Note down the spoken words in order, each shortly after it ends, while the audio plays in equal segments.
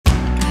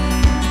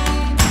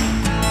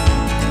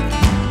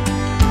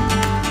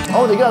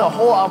Oh, they got a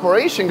whole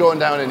operation going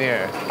down in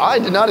here. I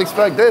did not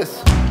expect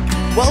this.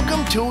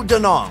 Welcome to Da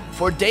Nang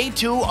for day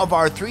 2 of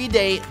our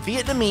 3-day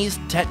Vietnamese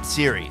Tet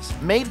series,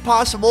 made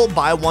possible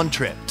by one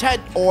trip.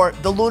 Tet, or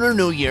the Lunar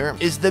New Year,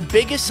 is the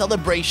biggest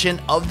celebration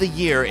of the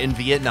year in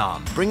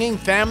Vietnam, bringing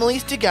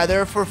families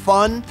together for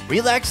fun,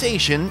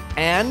 relaxation,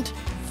 and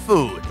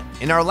food.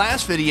 In our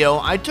last video,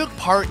 I took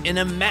part in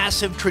a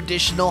massive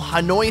traditional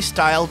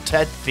Hanoi-style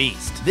Tet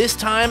feast. This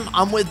time,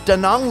 I'm with Da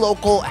Nang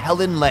local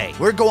Helen.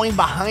 We're going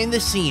behind the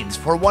scenes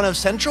for one of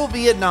Central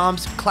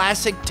Vietnam's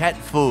classic Tet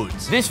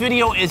foods. This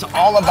video is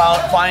all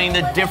about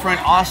finding the different,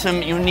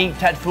 awesome, unique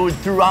Tet food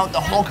throughout the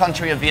whole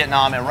country of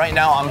Vietnam. And right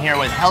now, I'm here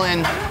with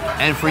Helen.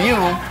 And for you,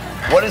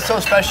 what is so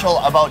special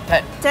about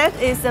Tet? Tet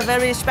is a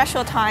very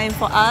special time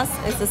for us.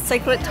 It's a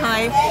sacred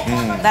time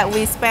that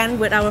we spend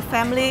with our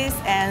families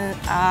and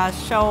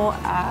show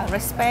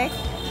respect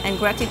and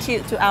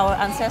gratitude to our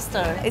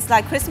ancestors. It's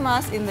like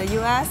Christmas in the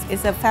US.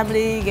 It's a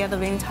family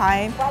gathering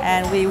time,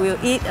 and we will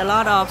eat a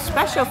lot of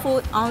special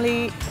food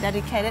only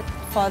dedicated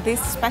for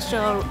this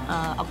special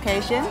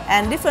occasion.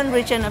 And different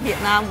region of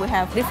Vietnam, we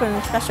have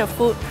different special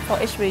food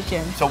for each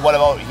region. So what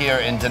about here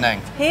in Da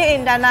Nang? Here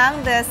in Da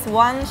Nang, there's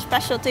one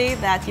specialty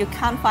that you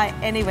can't find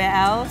anywhere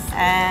else,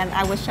 and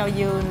I will show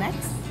you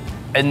next.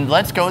 And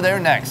let's go there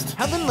next.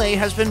 Helen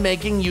has been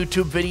making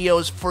YouTube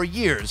videos for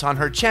years on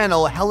her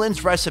channel,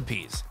 Helen's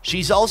Recipes.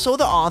 She's also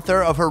the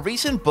author of her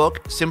recent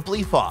book,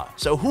 Simply Pho.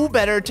 So who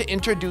better to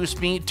introduce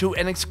me to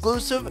an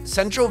exclusive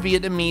Central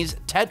Vietnamese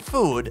Tet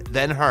food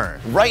than her?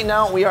 Right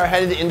now, we are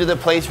headed into the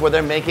place where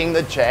they're making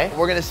the chè.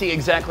 We're gonna see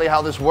exactly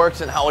how this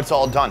works and how it's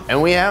all done.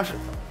 And we have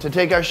to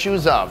take our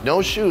shoes off.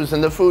 No shoes in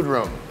the food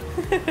room.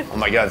 Oh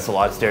my God, it's a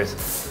lot of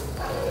stairs.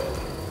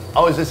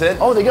 Oh, is this it?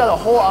 Oh, they got a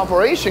whole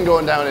operation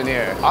going down in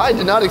here. I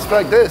did not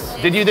expect this.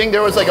 Did you think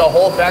there was like a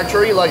whole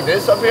factory like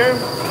this up here?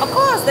 Of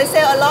course, they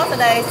sell a lot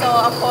today, so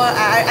of course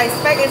I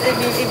expect it to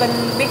be even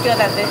bigger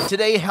than this.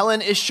 Today,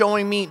 Helen is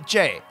showing me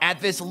Jay at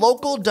this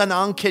local Da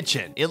Nang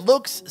kitchen. It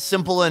looks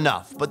simple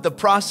enough, but the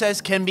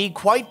process can be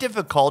quite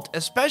difficult,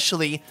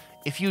 especially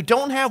if you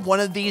don't have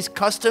one of these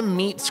custom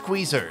meat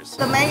squeezers.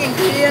 The main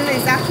ingredient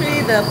is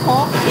actually the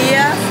pork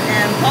ears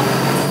and pork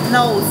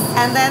nose.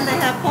 And then they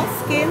have pork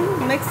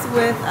skin mixed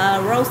with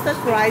roasted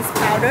rice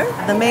powder.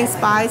 The main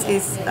spice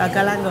is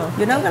galangal.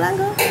 You know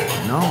galangal?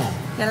 No.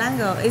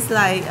 Galangal is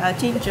like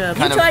ginger.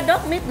 You tried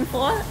dog meat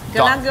before?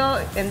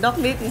 Galangal and dog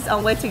meat is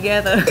always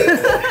together.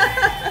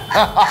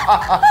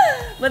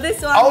 But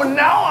this one... Oh,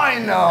 now I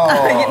know!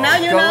 Now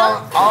you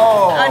know?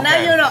 Oh, okay. Now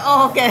you know.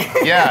 Oh, okay.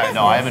 Yeah,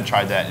 no, I haven't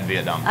tried that in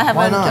Vietnam. I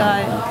haven't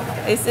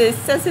tried. It's a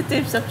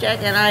sensitive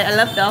subject, and I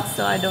love dogs,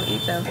 so I don't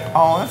eat them.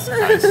 Oh, that's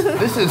nice.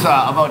 This is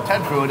about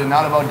Tet food and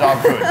not about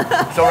dog food.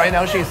 So right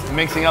now she's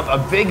mixing up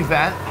a big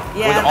vat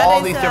with all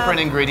these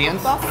different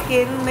ingredients. Pork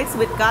skin mixed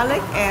with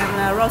garlic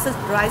and roasted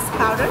rice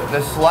powder.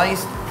 The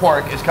sliced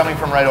pork is coming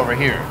from right over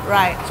here.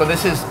 Right. So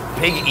this is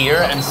pig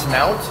ear and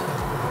snout?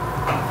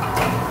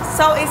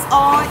 So it's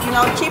all,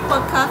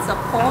 cheaper cuts of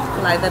pork,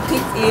 like the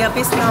pig ear,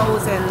 pig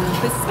nose, and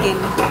pig skin.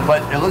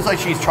 But it looks like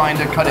she's trying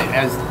to cut it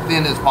as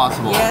thin as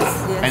possible. Yes,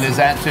 yes. And is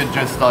that to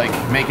just like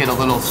make it a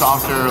little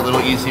softer, a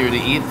little easier to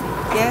eat?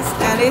 Yes,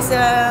 and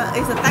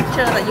it's a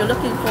texture that you're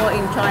looking for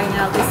in trying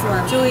out this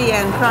one. Chewy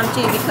and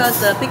crunchy because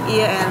the pig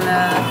ear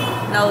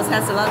and nose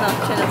has a lot of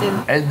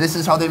gelatin. And this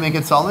is how they make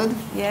it solid?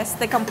 Yes,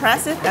 they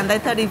compress it and they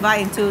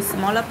divide into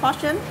smaller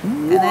portions.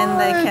 And then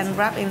they can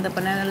wrap in the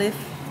banana leaf.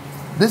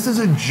 This is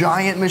a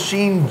giant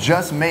machine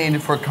just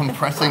made for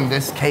compressing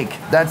this cake.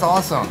 That's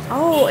awesome.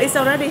 Oh, it's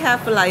already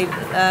have like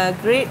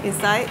grit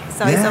inside,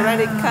 so it's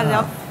already cut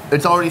off.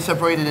 It's already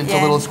separated into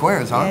little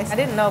squares, huh? Yes, I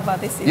didn't know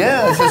about this either.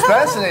 Yeah, this is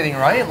fascinating,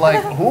 right?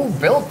 Like, who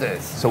built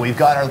this? So we've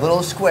got our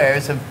little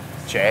squares of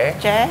chè.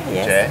 Chè,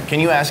 yes. Chè.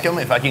 Can you ask him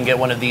if I can get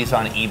one of these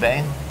on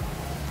eBay?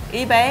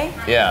 eBay?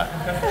 Yeah.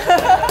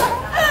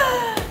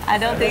 I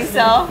don't think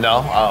so.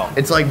 No? Oh.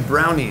 It's like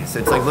brownies.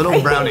 It's like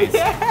little brownies.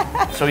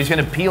 So he's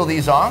gonna peel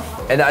these off,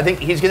 and I think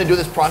he's gonna do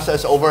this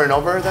process over and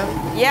over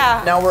then?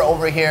 Yeah. Now we're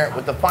over here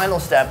with the final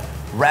step,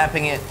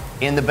 wrapping it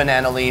in the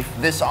banana leaf.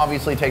 This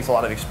obviously takes a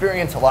lot of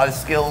experience, a lot of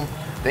skill.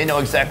 They know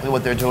exactly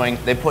what they're doing.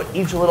 They put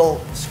each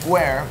little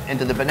square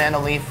into the banana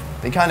leaf.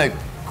 They kind of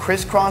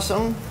crisscross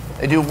them.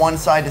 They do one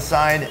side to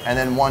side and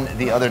then one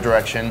the other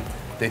direction.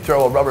 They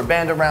throw a rubber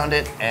band around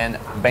it, and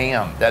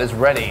bam, that is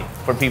ready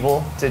for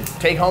people to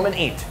take home and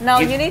eat. No,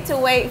 you need to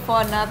wait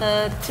for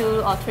another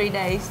 2 or 3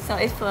 days so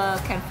it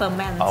can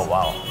ferment. Oh,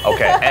 wow.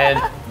 Okay,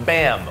 and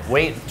bam,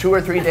 wait 2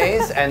 or 3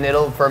 days and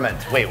it'll ferment.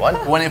 Wait,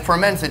 what? When it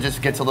ferments, it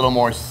just gets a little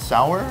more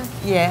sour?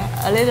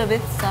 Yeah, a little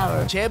bit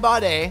sour. Chè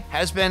Ba Đê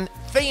has been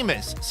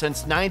famous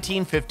since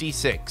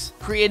 1956,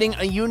 creating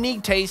a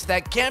unique taste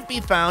that can't be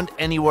found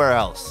anywhere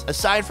else.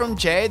 Aside from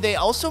chè, they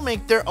also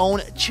make their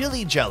own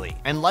chili jelly,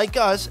 and like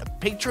us,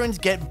 patrons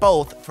get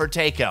both for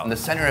takeout. The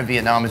center of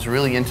Vietnam is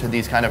really into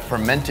these kind of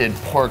fermented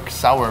pork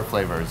sour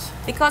flavors.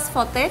 Because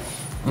for Tet,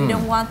 you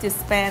don't want to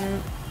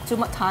spend too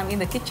much time in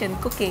the kitchen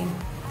cooking.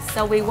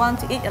 So we want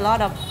to eat a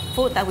lot of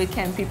food that we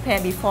can prepare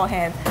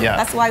beforehand. Yeah.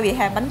 That's why we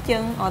have bánh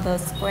chưng or the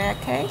square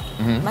cake,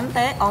 bánh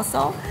tét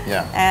also,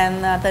 Yeah.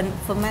 and the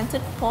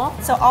fermented pork.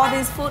 So all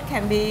these food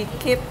can be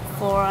kept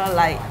for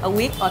like a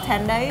week or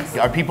 10 days.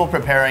 Are people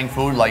preparing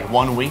food like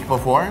 1 week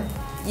before?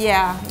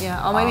 Yeah,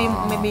 or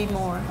maybe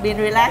more. Be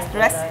relaxed,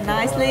 rest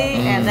nicely,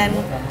 and then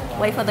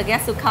wait for the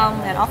guests to come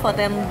and offer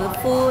them the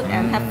food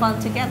and have fun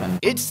together.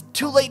 It's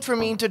too late for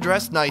me to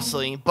dress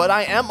nicely, but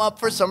I am up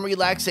for some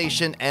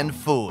relaxation and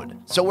food.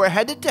 So we're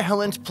headed to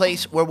Helen's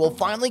place where we'll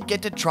finally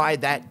get to try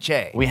that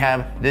che. We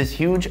have this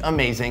huge,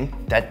 amazing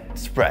Tet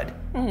spread.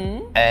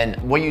 And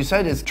what you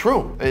said is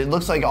true. It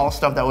looks like all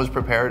stuff that was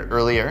prepared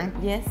earlier.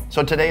 Yes.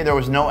 So today there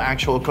was no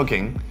actual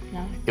cooking.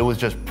 No. It was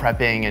just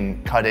prepping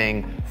and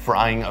cutting,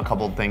 frying a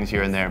couple things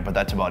here and there, but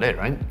that's about it,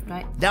 right?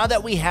 Right. Now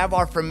that we have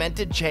our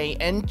fermented che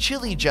and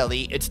chili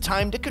jelly, it's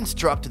time to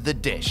construct the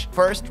dish.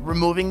 First,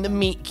 removing the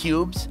meat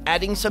cubes,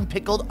 adding some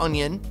pickled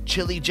onion,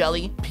 chili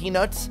jelly,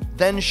 peanuts,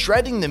 then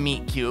shredding the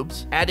meat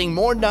cubes, adding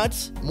more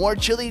nuts, more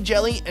chili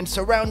jelly, and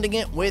surrounding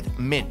it with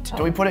mint.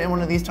 Do we put it in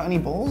one of these tiny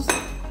bowls?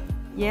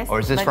 Yes. Or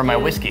is this but for my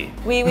whiskey?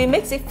 We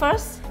mix it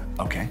first.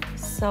 Okay.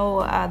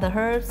 So the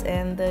herbs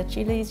and the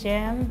chili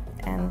jam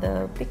and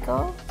the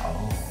pickle.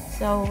 Oh.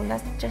 So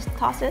let's just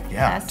toss it.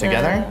 Yeah, as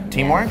together?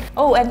 Teamwork? Yeah.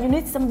 Oh, and you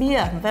need some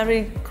beer.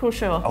 Very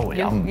crucial. Oh,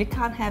 you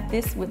can't have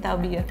this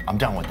without beer. I'm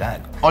done with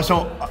that. Oh,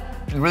 so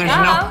there's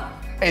no...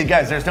 Hey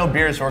guys, there's no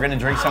beer, so we're gonna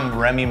drink some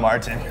Remy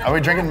Martin. Are we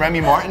drinking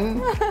Remy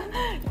Martin?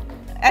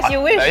 As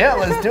you wish. Yeah,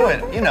 let's do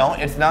it. You know,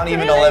 it's not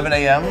even 11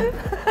 a.m.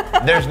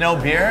 There's no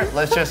beer.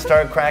 Let's just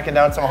start cracking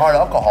down some hard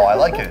alcohol. I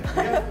like it.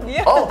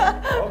 Yeah.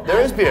 Oh,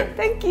 there is beer.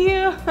 Thank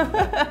you.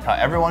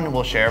 Everyone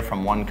will share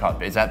from 1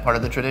 cup. Is that part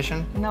of the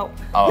tradition? No.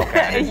 Oh,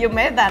 okay. You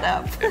made that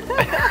up.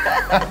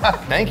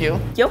 Thank you.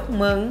 Chúc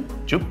mừng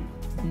Chúc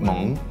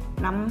mừng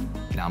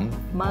năm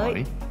mới.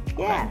 mới.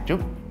 Yeah. Chúc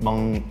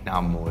mừng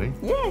năm mới.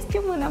 Yes,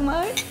 chúc mừng năm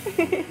mới.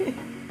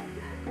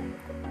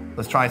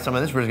 Let's try some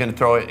of this. We're just gonna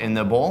throw it in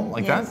the bowl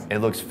like Yes. that. It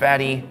looks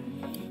fatty,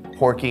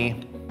 porky,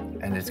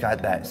 and it's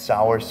got that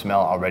sour smell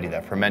already,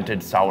 that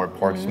fermented sour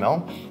pork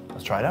smell.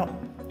 Let's try it out.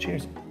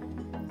 Cheers.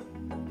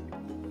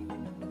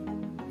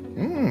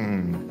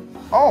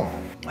 Oh,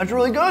 that's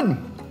really good.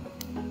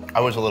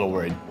 I was a little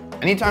worried.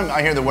 Anytime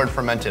I hear the word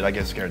fermented, I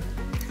get scared.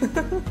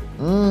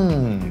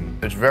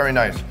 It's very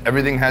nice.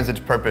 Everything has its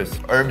purpose.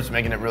 Herbs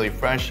making it really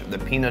fresh. The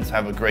peanuts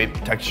have a great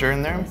texture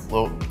in there, a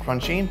little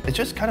crunchy. It's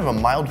just kind of a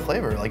mild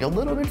flavor, like a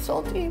little bit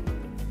salty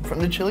from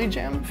the chili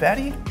jam,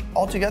 fatty.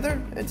 All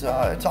together, it's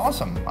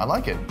awesome. I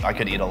like it. I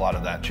could eat a lot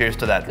of that. Cheers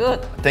to that.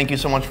 Good. Thank you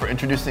so much for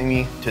introducing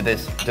me to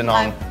this Da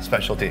Nang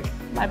specialty.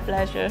 My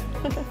pleasure.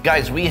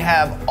 Guys, we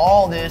have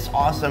all this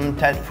awesome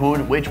Tet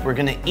food, which we're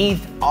gonna eat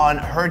on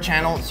her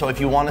channel. So if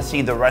you wanna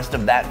see the rest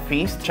of that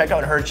feast, check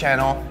out her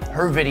channel,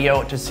 her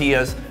video to see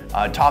us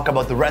talk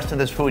about the rest of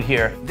this food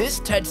here. This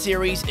Tet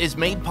series is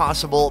made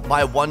possible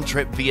by One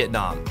Trip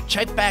Vietnam.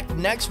 Check back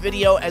next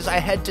video as I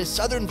head to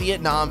southern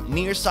Vietnam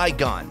near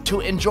Saigon to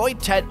enjoy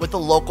Tet with a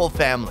local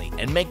family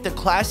and make the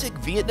classic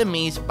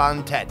Vietnamese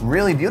bánh Tet.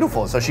 Really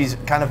beautiful. So she's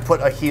kind of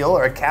put a heel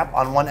or a cap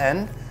on one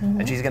end,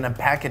 and she's gonna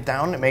pack it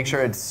down and make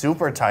sure it's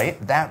super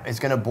tight. That is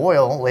gonna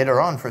boil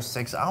later on for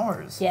 6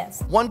 hours.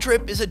 Yes. One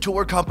Trip is a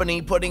tour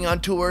company putting on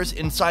tours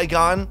in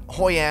Saigon,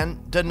 Hoi An,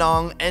 Da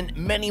Nang, and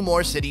many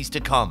more cities to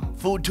come.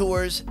 Food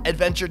tours,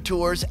 adventure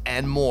tours,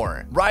 and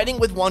more. Riding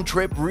with One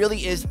Trip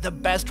really is the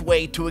best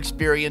way to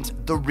experience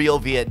the real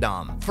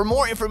Vietnam. For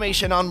more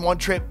information on One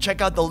Trip,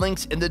 check out the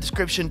links in the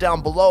description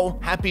down below.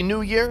 Happy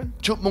New Year,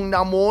 Chúc mừng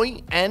năm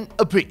mới, and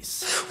a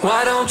peace.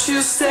 Why don't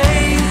you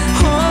stay?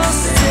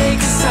 Wants to take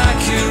us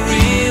like you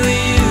really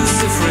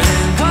used to, friend.